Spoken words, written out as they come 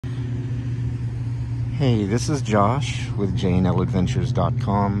Hey, this is Josh with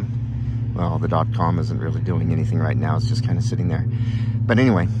JNLadventures.com. Well, the .com isn't really doing anything right now. It's just kind of sitting there. But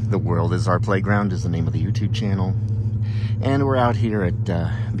anyway, The World is Our Playground is the name of the YouTube channel. And we're out here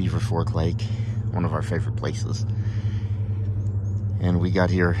at Beaver Fork Lake, one of our favorite places. And we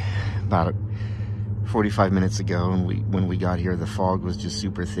got here about 45 minutes ago, and when we got here, the fog was just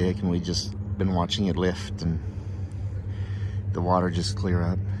super thick, and we just been watching it lift and the water just clear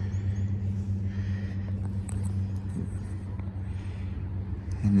up.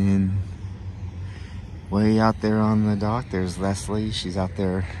 And then way out there on the dock, there's Leslie. She's out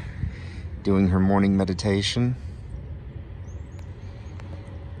there doing her morning meditation.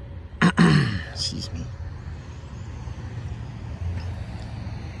 Excuse me.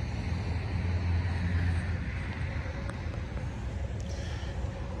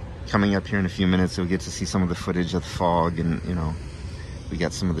 Coming up here in a few minutes, we'll get to see some of the footage of the fog, and you know, we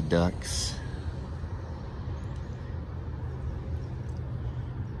got some of the ducks.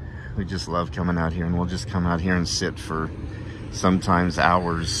 We just love coming out here, and we'll just come out here and sit for sometimes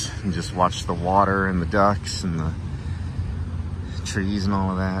hours and just watch the water and the ducks and the trees and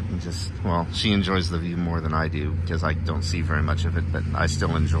all of that, and just, well, she enjoys the view more than I do because I don't see very much of it, but I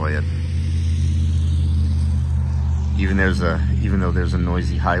still enjoy it. Even though there's a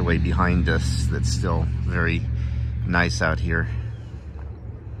noisy highway behind us, that's still very nice out here.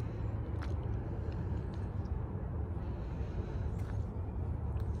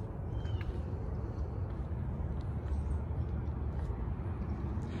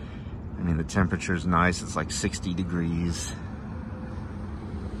 I mean, the temperature's nice. It's like 60 degrees.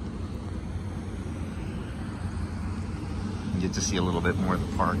 You get to see a little bit more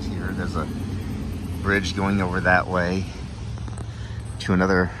of the park here. There's a bridge going over that way to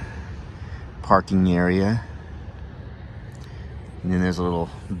another parking area. And then there's a little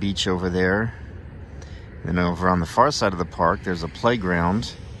beach over there. And over on the far side of the park, there's a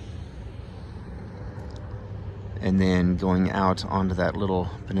playground. And then going out onto that little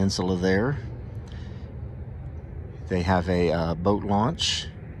peninsula there, they have a boat launch,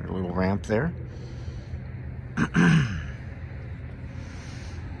 a little ramp there.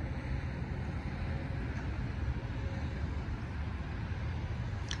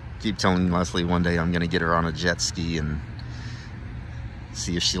 Keep telling Leslie one day I'm gonna get her on a jet ski and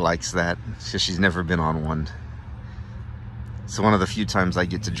see if she likes that, because she's never been on one. It's one of the few times I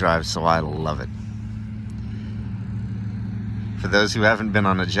get to drive, so I love it. For those who haven't been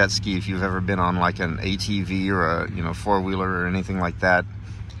on a jet ski, if you've ever been on like an ATV or a four-wheeler or anything like that,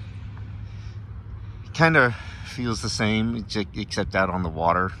 it kind of feels the same, except out on the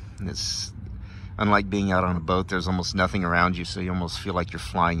water. It's unlike being out on a boat. There's almost nothing around you, so you almost feel like you're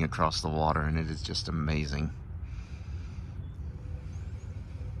flying across the water, and it is just amazing.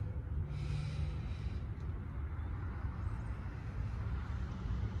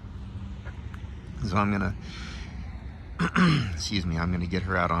 So I'm gonna excuse me, I'm gonna get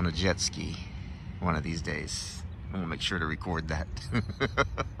her out on a jet ski one of these days. I'm gonna make sure to record that.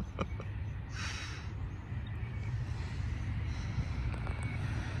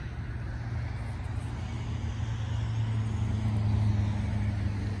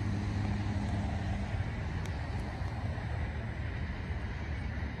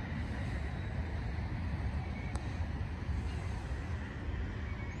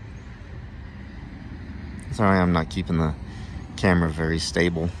 Sorry, I'm not keeping the camera very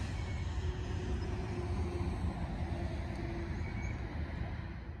stable.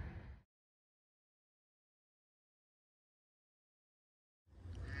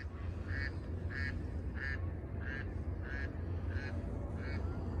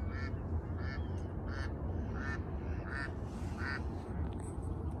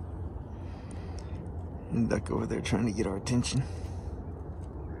 And duck over there trying to get our attention.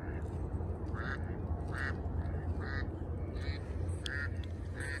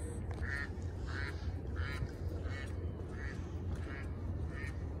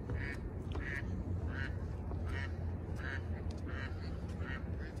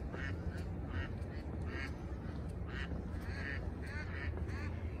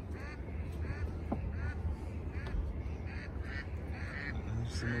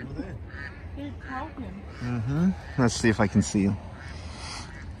 Over there. He's talking. Let's see if I can see you.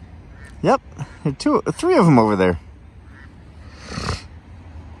 Yep, there are three of them over there.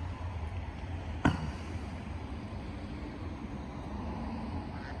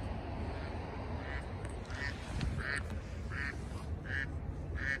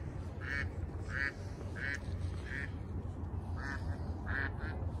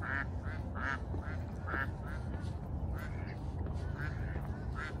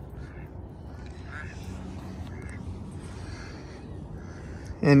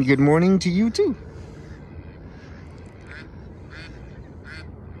 And good morning to you too.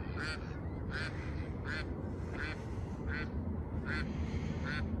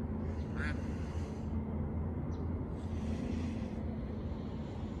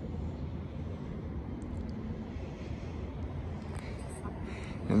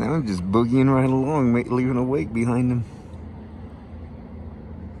 And I'm just boogieing right along, leaving a wake behind him.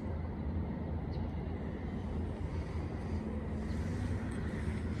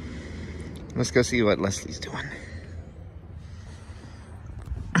 Let's go see what Leslie's doing.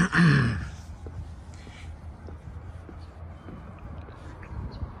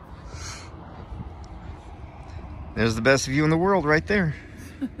 There's the best view in the world right there.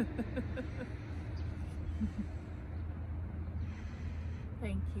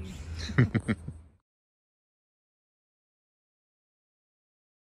 Thank you.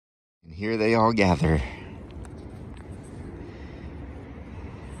 And here they all gather.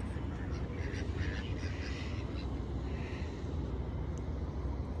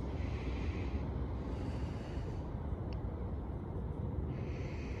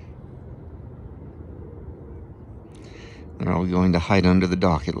 They're all going to hide under the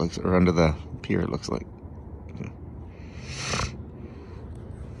dock, it looks, or under the pier, it looks like.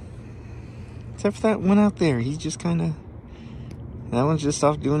 Except for that one out there. He's just kind of... That one's just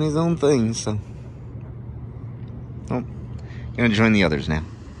off doing his own thing, so... Oh, gonna join the others now.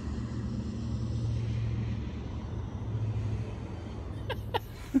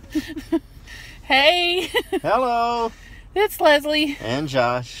 Hey! Hello! It's Leslie. And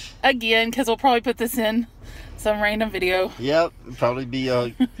Josh. Again, because we'll probably put this in some random video. Yep, probably be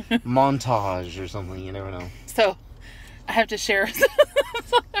a montage or something, you never know. So, I have to share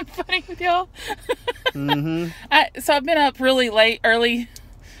something funny with y'all. So I've been up really late.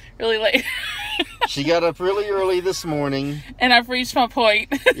 She got up really early this morning. And I've reached my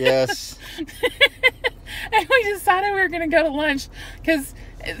point. Yes. And we decided we were going to go to lunch.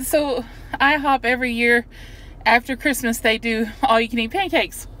 So IHOP every year after Christmas, they do all-you-can-eat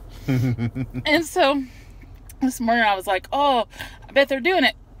pancakes. And so this morning I was like, oh, I bet they're doing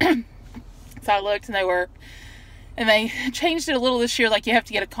it. So I looked and they were. And they changed it a little this year, like you have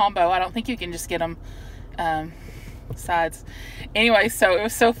to get a combo. I don't think you can just get them sides. Anyway, so it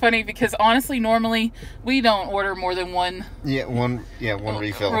was so funny because honestly, normally we don't order more than one. One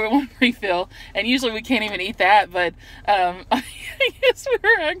refill. One refill, and usually we can't even eat that. But I guess we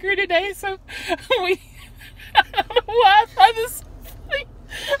were hungry today, so I don't know why I find this so funny.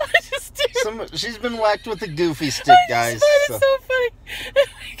 I just do. She's been whacked with a goofy stick, guys. It's so funny.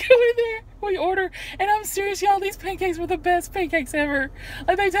 We go in there, we order, and I'm serious, y'all. These pancakes were the best pancakes ever.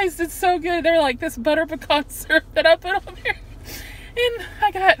 Like, they tasted so good. They're like this butter pecan syrup that I put on there, and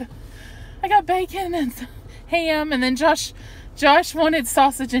I got bacon and ham, and then Josh wanted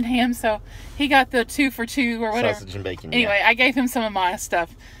sausage and ham, so he got the 2 for $2 or whatever. Sausage and bacon. Anyway, yeah. I gave him some of my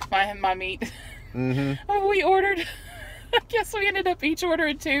stuff, my meat. We ordered. I guess we ended up each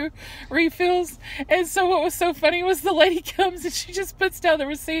ordering 2 refills. And so what was so funny was the lady comes and she just puts down the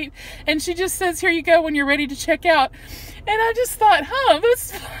receipt and she just says, here you go when you're ready to check out. And I just thought,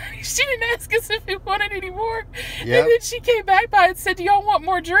 that's funny. She didn't ask us if we wanted any more. Yep. And then she came back by and said, do y'all want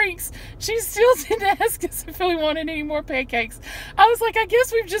more drinks? She still didn't ask us if we wanted any more pancakes. I was like, I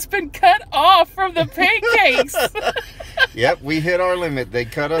guess we've just been cut off from the pancakes. Yep, we hit our limit. They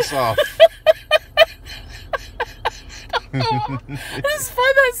cut us off. I just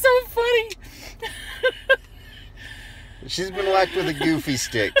find that so funny. She's been whacked with a goofy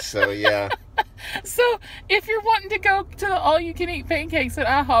stick, so yeah. So, if you're wanting to go to the all-you-can-eat pancakes at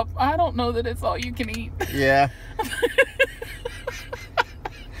IHOP, I don't know that it's all-you-can-eat. Yeah.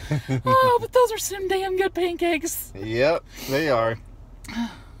 Oh, but those are some damn good pancakes. Yep, they are.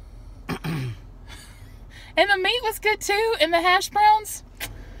 And the meat was good, too, and the hash browns.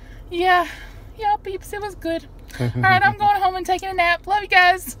 Yeah, peeps, it was good. All right, I'm going home and taking a nap. Love you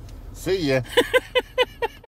guys. See ya.